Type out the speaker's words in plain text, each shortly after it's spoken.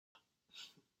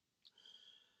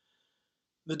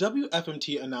The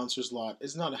WFMT announcer's lot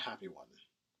is not a happy one.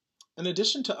 In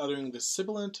addition to uttering the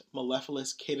sibilant,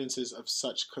 mellifluous cadences of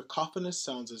such cacophonous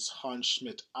sounds as Hans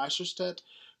Schmidt-Isserstedt,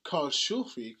 Carl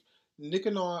Schuricht,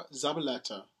 Nicanor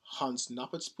Zabaleta, Hans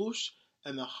Knappertsbusch,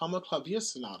 and the Hammerklavier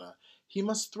Sonata, he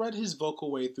must thread his vocal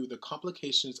way through the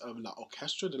complications of La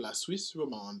Orchestra de la Suisse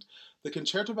Romande, the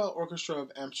Concertgebouw Orchestra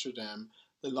of Amsterdam,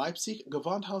 the Leipzig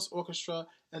Gewandhaus Orchestra,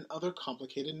 and other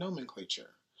complicated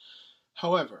nomenclature.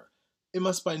 However, it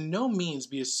must by no means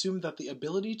be assumed that the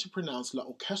ability to pronounce La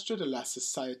Orchestra de la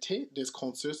Societe des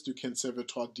Concerts du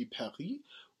Conservatoire de Paris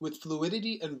with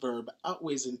fluidity and verve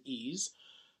outweighs in ease,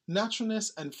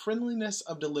 naturalness, and friendliness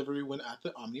of delivery when at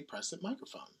the omnipresent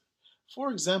microphone.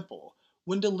 For example,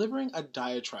 when delivering a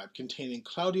diatribe containing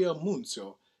Claudia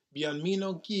Muzio,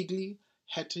 Beniamino Gigli,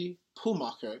 Hetty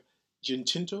Plumacher,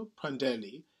 Giacinto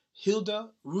Prandelli,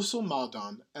 Hilde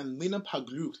Ro, and Lina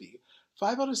Pagliughi,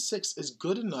 5 out of 6 is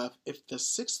good enough if the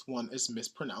 6th one is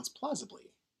mispronounced plausibly.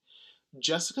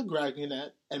 Jessica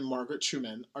Dragonette and Margaret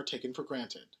Truman are taken for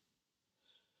granted.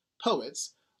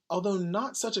 Poets, although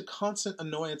not such a constant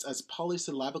annoyance as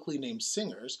polysyllabically named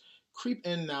singers, creep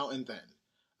in now and then.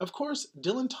 Of course,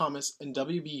 Dylan Thomas and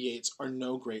W.B. Yeats are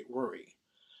no great worry.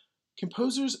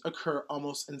 Composers occur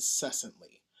almost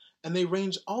incessantly, and they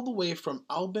range all the way from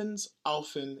Albans,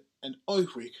 Alphen, and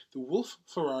Ulrich, the Wolf,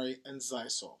 Ferrari, and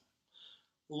Zeissel.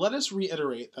 Let us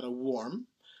reiterate that a warm,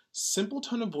 simple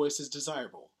tone of voice is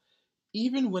desirable,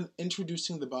 even when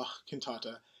introducing the Bach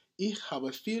cantata Ich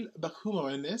habe viel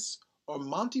Behumorenes or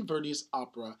Monteverdi's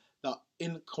opera La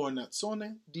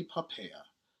Incarnazione di Poppea.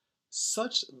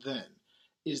 Such, then,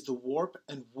 is the warp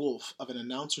and woof of an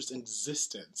announcer's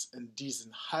existence in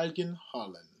diesen heiligen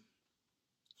Hallen.